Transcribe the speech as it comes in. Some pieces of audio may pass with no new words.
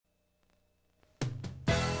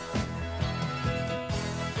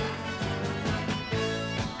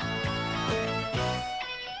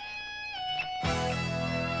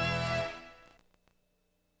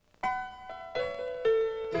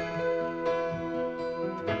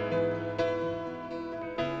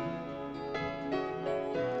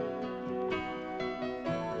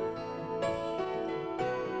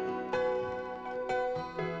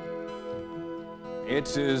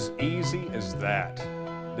It's as easy as that.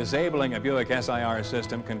 Disabling a Buick SIR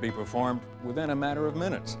system can be performed within a matter of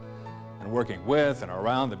minutes. And working with and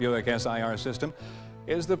around the Buick SIR system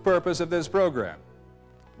is the purpose of this program.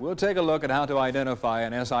 We'll take a look at how to identify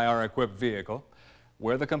an SIR-equipped vehicle,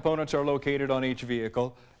 where the components are located on each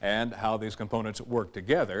vehicle, and how these components work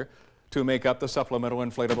together to make up the Supplemental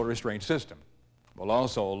Inflatable Restraint system. We'll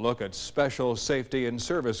also look at special safety and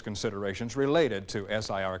service considerations related to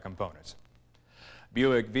SIR components.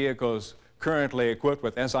 Buick vehicles currently equipped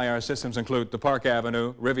with SIR systems include the Park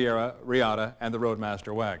Avenue, Riviera, Riata, and the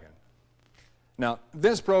ROADMASTER wagon. Now,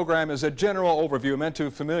 this program is a general overview meant to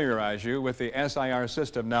familiarize you with the SIR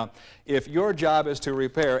system. Now, if your job is to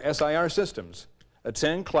repair SIR systems,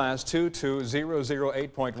 attend Class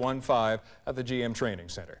 22008.15 at the GM Training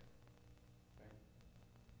Center.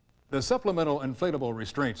 The Supplemental Inflatable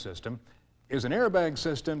Restraint System is an airbag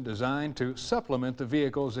system designed to supplement the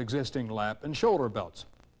vehicle's existing lap and shoulder belts.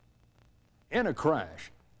 In a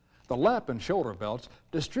crash, the lap and shoulder belts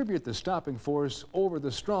distribute the stopping force over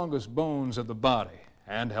the strongest bones of the body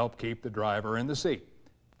and help keep the driver in the seat.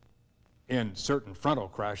 In certain frontal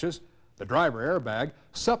crashes, the driver airbag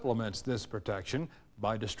supplements this protection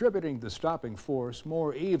by distributing the stopping force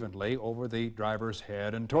more evenly over the driver's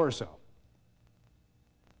head and torso.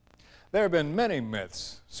 There have been many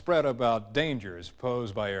myths spread about dangers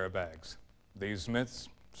posed by airbags. These myths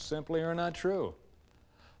simply are not true.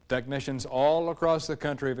 Technicians all across the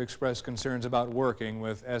country have expressed concerns about working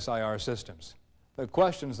with SIR systems. The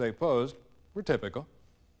questions they posed were typical.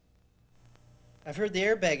 I've heard the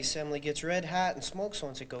airbag assembly gets red hot and smokes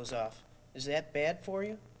once it goes off. Is that bad for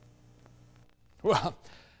you? Well,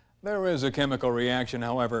 there is a chemical reaction.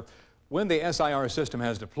 However, when the SIR system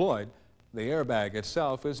has deployed, the airbag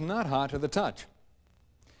itself is not hot to the touch.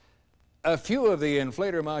 A few of the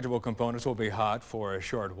inflator module components will be hot for a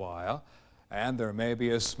short while, and there may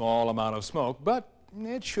be a small amount of smoke, but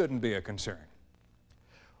it shouldn't be a concern.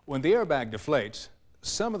 When the airbag deflates,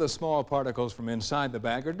 some of the small particles from inside the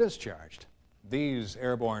bag are discharged. These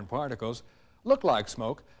airborne particles look like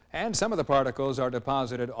smoke, and some of the particles are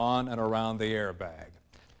deposited on and around the airbag.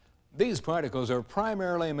 These particles are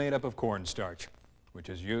primarily made up of cornstarch, which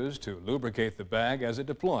is used to lubricate the bag as it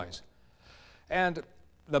deploys, and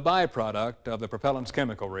the byproduct of the propellant's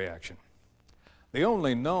chemical reaction. The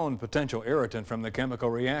only known potential irritant from the chemical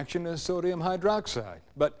reaction is sodium hydroxide,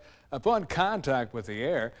 but upon contact with the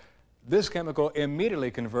air, this chemical immediately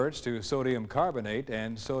converts to sodium carbonate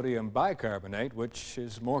and sodium bicarbonate, which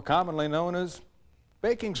is more commonly known as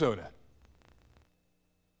baking soda.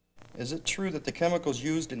 Is it true that the chemicals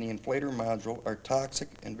used in the inflator module are toxic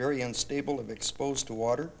and very unstable if exposed to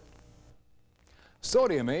water?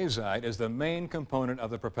 Sodium azide is the main component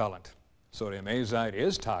of the propellant. Sodium azide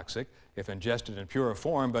is toxic if ingested in pure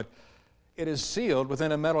form, but it is sealed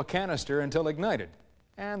within a metal canister until ignited,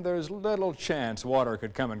 and there's little chance water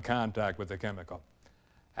could come in contact with the chemical.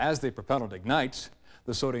 As the propellant ignites,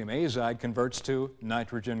 the sodium azide converts to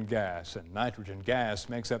nitrogen gas, and nitrogen gas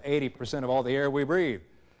makes up 80% of all the air we breathe.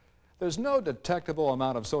 There's no detectable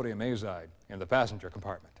amount of sodium azide in the passenger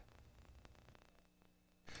compartment.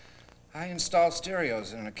 I install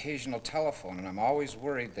stereos and an occasional telephone, and I'm always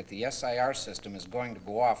worried that the SIR system is going to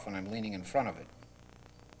go off when I'm leaning in front of it.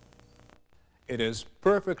 It is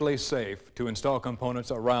perfectly safe to install components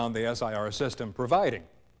around the SIR system, providing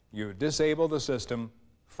you disable the system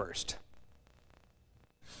first.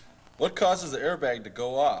 What causes the airbag to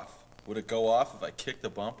go off? Would it go off if I kick the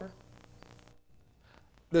bumper?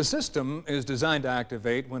 The system is designed to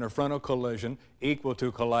activate when a frontal collision equal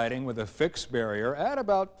to colliding with a fixed barrier at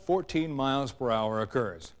about 14 miles per hour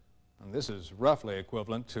occurs. And this is roughly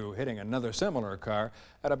equivalent to hitting another similar car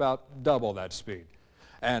at about double that speed.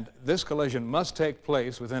 And this collision must take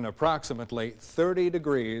place within approximately 30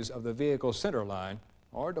 degrees of the vehicle's center line,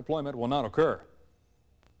 or deployment will not occur.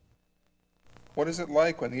 What is it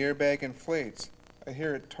like when the airbag inflates? I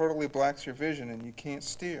hear it totally blocks your vision and you can't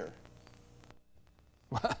steer.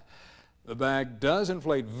 The bag does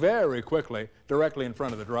inflate very quickly directly in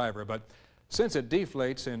front of the driver, but since it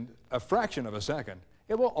deflates in a fraction of a second,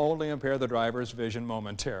 it will only impair the driver's vision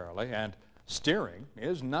momentarily, and steering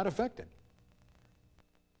is not affected.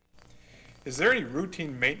 Is there any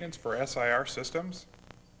routine maintenance for SIR systems?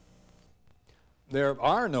 There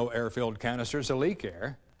are no air-filled canisters to leak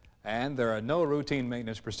air, and there are no routine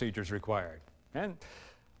maintenance procedures required. And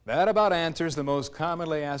that about answers the most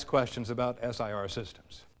commonly asked questions about SIR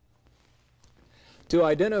systems. To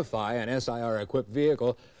identify an SIR-equipped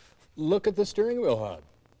vehicle, look at the steering wheel hub.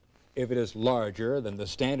 If it is larger than the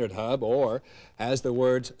standard hub or has the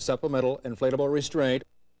words Supplemental Inflatable Restraint,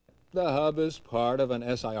 the hub is part of an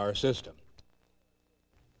SIR system.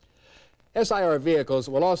 SIR vehicles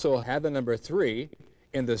will also have the number 3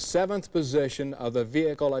 in the 7th position of the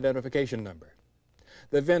vehicle identification number.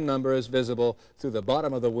 The VIN number is visible through the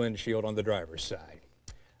bottom of the windshield on the driver's side.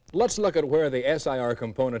 Let's look at where the SIR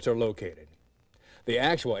components are located. The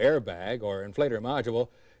actual airbag or inflator module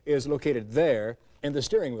is located there in the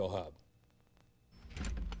steering wheel hub.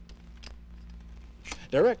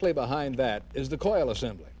 Directly behind that is the coil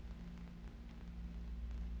assembly.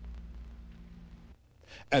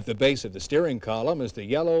 At the base of the steering column is the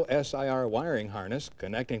yellow SIR wiring harness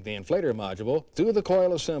connecting the inflator module through the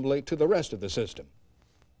coil assembly to the rest of the system.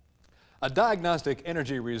 A diagnostic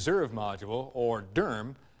energy reserve module, or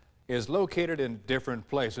DERM, is located in different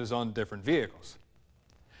places on different vehicles.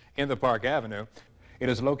 In the Park Avenue, it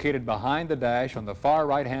is located behind the dash on the far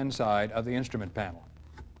right-hand side of the instrument panel.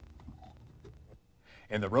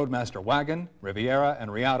 In the ROADMASTER WAGON, Riviera,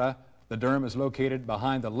 and Riata, the DERM is located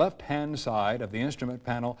behind the left-hand side of the instrument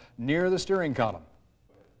panel near the steering column.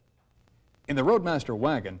 In the ROADMASTER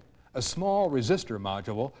WAGON, a small resistor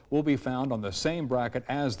module will be found on the same bracket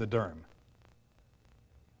as the DERM.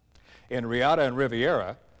 In Riata and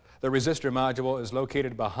Riviera, the resistor module is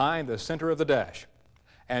located behind the center of the dash.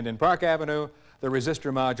 And in Park Avenue, the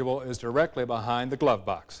resistor module is directly behind the glove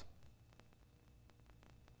box.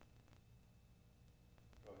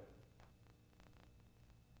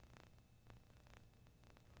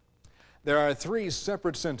 There are 3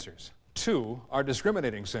 separate sensors. 2 are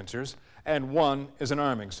discriminating sensors, and 1 is an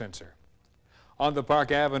arming sensor. On the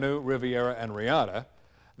Park Avenue, Riviera, and Riata,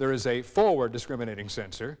 there is a forward discriminating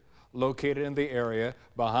sensor located in the area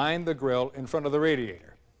behind the grill in front of the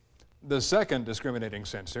radiator. The second discriminating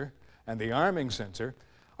sensor and the arming sensor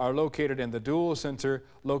are located in the dual sensor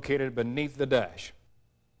located beneath the dash.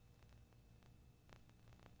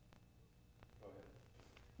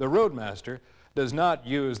 The ROADMASTER does not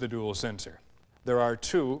use the dual sensor. There are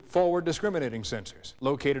 2 forward discriminating sensors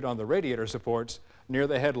located on the radiator supports near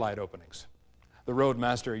the headlight openings. The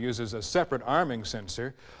ROADMASTER uses a separate arming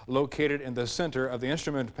sensor located in the center of the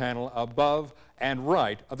instrument panel above and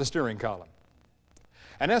right of the steering column.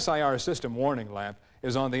 An SIR system warning lamp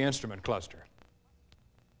is on the instrument cluster.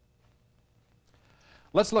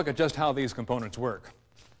 Let's look at just how these components work.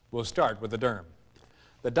 We'll start with the DERM.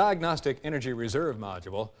 The Diagnostic Energy Reserve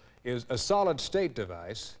Module is a solid-state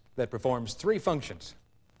device that performs 3 functions.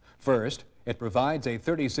 First, it provides a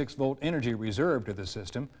 36-volt energy reserve to the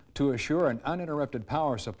system to assure an uninterrupted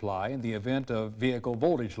power supply in the event of vehicle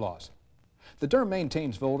voltage loss. The DERM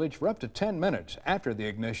maintains voltage for up to 10 minutes after the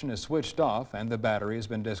ignition is switched off and the battery has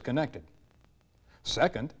been disconnected.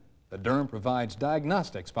 Second, the DERM provides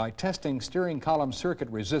diagnostics by testing steering column circuit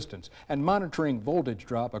resistance and monitoring voltage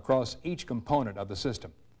drop across each component of the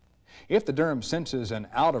system. If the DERM senses an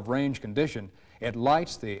out-of-range condition, it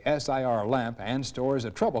lights the SIR lamp and stores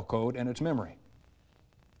a trouble code in its memory.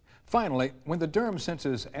 Finally, when the DERM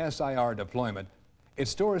senses SIR deployment, it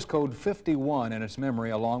stores code 51 in its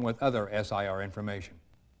memory along with other SIR information.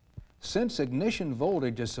 Since ignition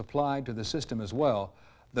voltage is supplied to the system as well,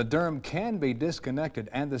 the DERM can be disconnected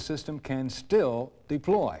and the system can still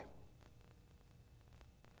deploy.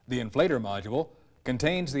 The inflator module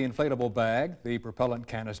contains the inflatable bag, the propellant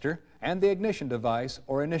canister, and the ignition device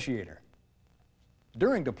or initiator.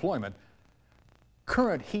 During deployment,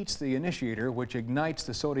 current heats the initiator, which ignites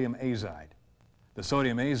the sodium azide. The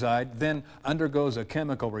sodium azide then undergoes a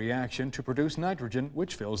chemical reaction to produce nitrogen,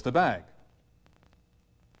 which fills the bag.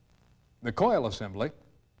 The coil assembly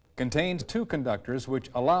contains 2 conductors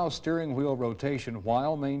which allow steering wheel rotation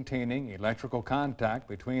while maintaining electrical contact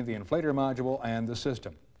between the inflator module and the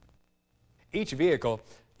system. Each vehicle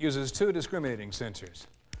uses 2 discriminating sensors.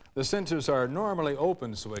 The sensors are normally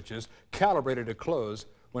open switches calibrated to close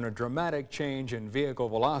when a dramatic change in vehicle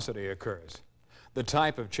velocity occurs, the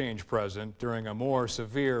type of change present during a more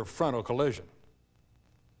severe frontal collision.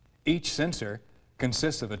 Each sensor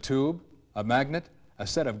consists of a tube, a magnet, a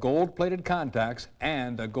set of gold-plated contacts,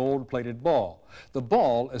 and a gold-plated ball. The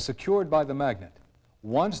ball is secured by the magnet.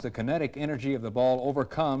 Once the kinetic energy of the ball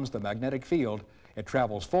overcomes the magnetic field, it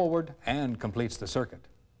travels forward and completes the circuit.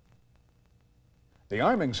 The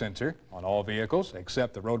arming sensor on all vehicles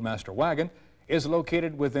except the ROADMASTER WAGON is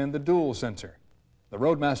located within the dual sensor. The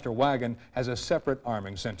ROADMASTER WAGON has a separate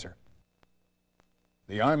arming sensor.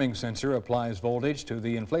 The arming sensor applies voltage to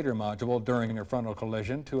the inflator module during a frontal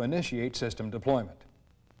collision to initiate system deployment.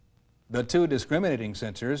 The 2 discriminating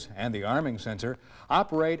sensors and the arming sensor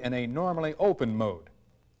operate in a normally open mode.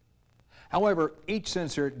 However, each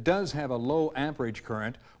sensor does have a low amperage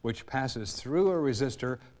current which passes through a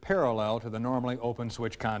resistor parallel to the normally open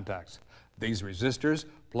switch contacts. These resistors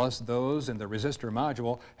plus those in the resistor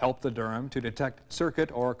module, help the DERM to detect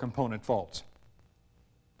circuit or component faults.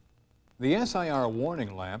 The SIR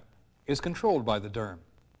warning lamp is controlled by the DERM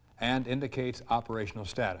and indicates operational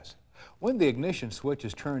status. When the ignition switch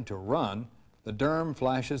is turned to run, the DERM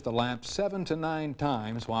flashes the lamp 7 to 9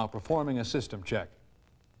 times while performing a system check.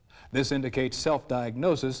 This indicates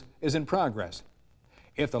self-diagnosis is in progress.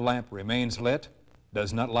 If the lamp remains lit,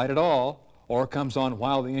 does not light at all, or comes on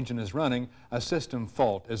while the engine is running, a system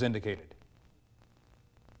fault is indicated.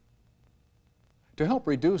 To help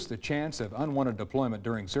reduce the chance of unwanted deployment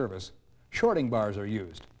during service, shorting bars are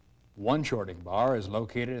used. One shorting bar is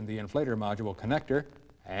located in the inflator module connector,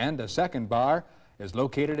 and a second bar is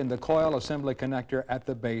located in the coil assembly connector at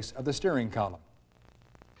the base of the steering column.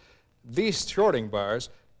 These shorting bars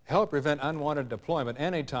help prevent unwanted deployment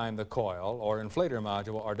anytime the coil or inflator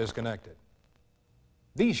module are disconnected.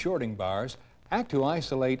 These shorting bars act to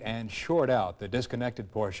isolate and short out the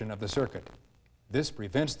disconnected portion of the circuit. This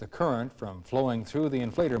prevents the current from flowing through the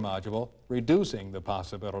inflator module, reducing the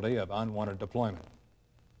possibility of unwanted deployment.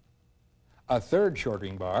 A third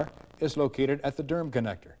shorting bar is located at the DERM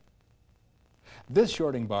connector. This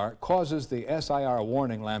shorting bar causes the SIR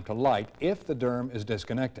warning lamp to light if the DERM is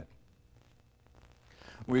disconnected.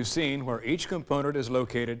 We've seen where each component is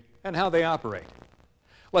located and how they operate.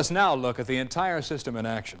 Let's now look at the entire system in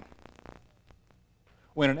action.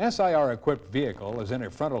 When an SIR-equipped vehicle is in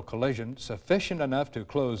a frontal collision sufficient enough to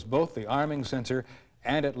close both the arming sensor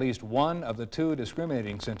and at least one of the two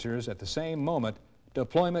discriminating sensors at the same moment,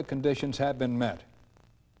 deployment conditions have been met.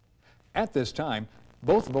 At this time,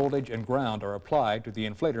 both voltage and ground are applied to the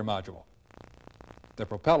inflator module. The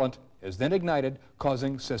propellant is then ignited,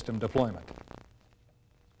 causing system deployment.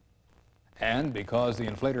 And because the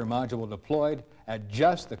inflator module deployed at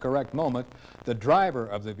just the correct moment, the driver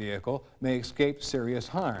of the vehicle may escape serious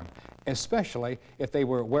harm, especially if they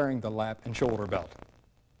were wearing the lap and shoulder belt.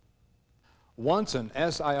 Once an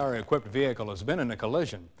SIR-equipped vehicle has been in a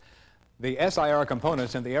collision, the SIR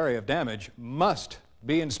components in the area of damage must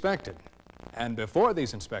be inspected. And before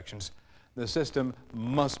these inspections, the system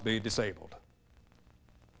must be disabled.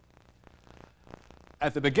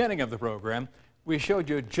 At the beginning of the program, we showed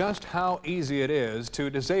you just how easy it is to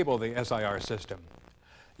disable the SIR system.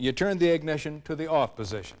 You turn the ignition to the off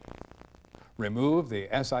position. Remove the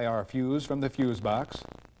SIR fuse from the fuse box.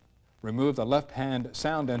 Remove the left-hand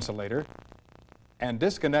sound insulator and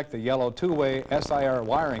disconnect the yellow two-way SIR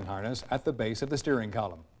wiring harness at the base of the steering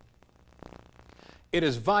column. It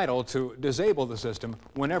is vital to disable the system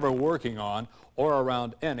whenever working on or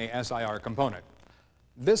around any SIR component.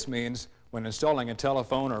 This means when installing a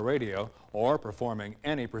telephone or radio or performing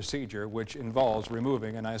any procedure which involves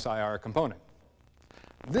removing an SIR component.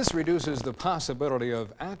 This reduces the possibility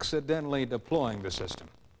of accidentally deploying the system.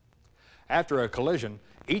 After a collision,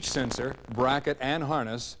 each sensor, bracket, and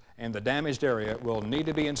harness in the damaged area will need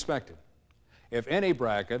to be inspected. If any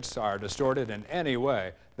brackets are distorted in any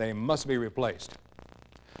way, they must be replaced.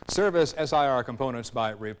 Service SIR components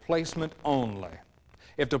by replacement only.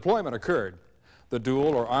 If deployment occurred, the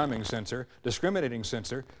dual or arming sensor, discriminating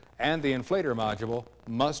sensor, and the inflator module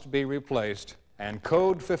must be replaced, and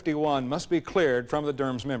code 51 must be cleared from the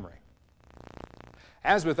DERM's memory.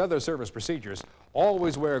 As with other service procedures,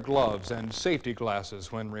 always wear gloves and safety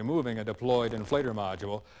glasses when removing a deployed inflator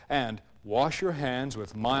module, and wash your hands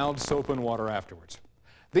with mild soap and water afterwards.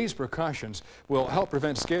 These precautions will help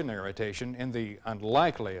prevent skin irritation in the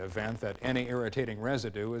unlikely event that any irritating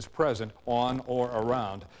residue is present on or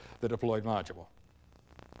around the deployed module.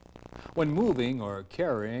 When moving or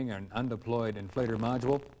carrying an undeployed inflator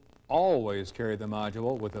module, always carry the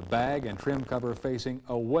module with the bag and trim cover facing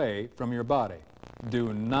away from your body.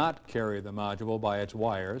 Do not carry the module by its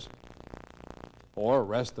wires or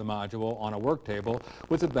rest the module on a work table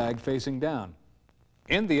with the bag facing down.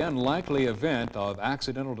 In the unlikely event of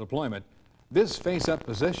accidental deployment, this face-up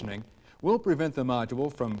positioning will prevent the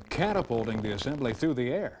module from catapulting the assembly through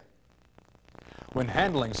the air. When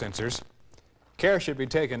handling sensors, care should be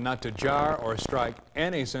taken not to jar or strike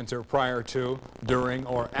any sensor prior to, during,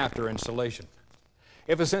 or after installation.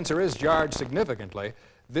 If a sensor is jarred significantly,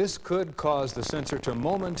 this could cause the sensor to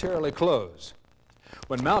momentarily close.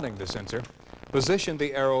 When mounting the sensor, position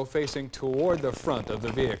the arrow facing toward the front of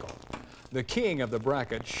the vehicle. The keying of the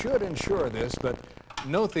bracket should ensure this, but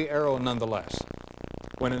note the arrow nonetheless.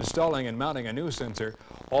 When installing and mounting a new sensor,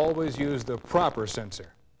 always use the proper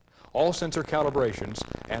sensor. All sensor calibrations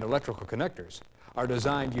and electrical connectors are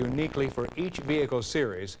designed uniquely for each vehicle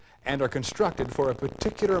series and are constructed for a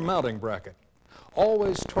particular mounting bracket.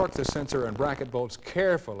 Always torque the sensor and bracket bolts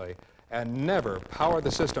carefully and never power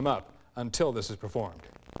the system up until this is performed.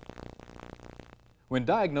 When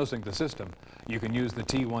diagnosing the system, you can use the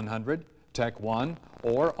T100, Tech 1,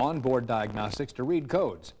 or onboard diagnostics to read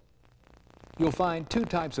codes. You'll find two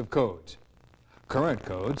types of codes: current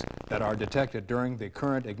codes that are detected during the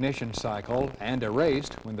current ignition cycle and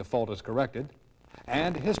erased when the fault is corrected,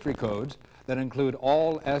 and history codes that include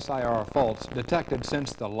all SIR faults detected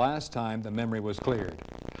since the last time the memory was cleared.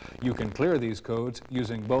 You can clear these codes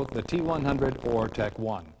using both the T100 or Tech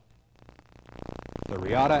 1. The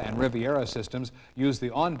Riata and Riviera systems use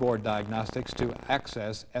the onboard diagnostics to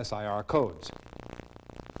access SIR codes.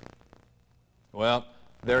 Well,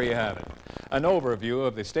 there you have it. An overview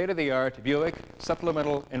of the state-of-the-art Buick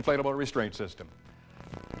Supplemental Inflatable Restraint System.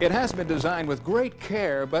 It has been designed with great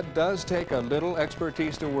care, but does take a little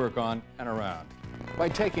expertise to work on and around. By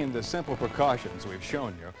taking the simple precautions we've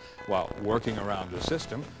shown you while working around the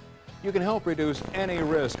system, you can help reduce any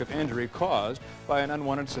risk of injury caused by an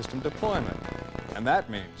unwanted system deployment. And that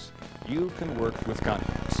means you can work with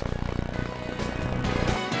confidence.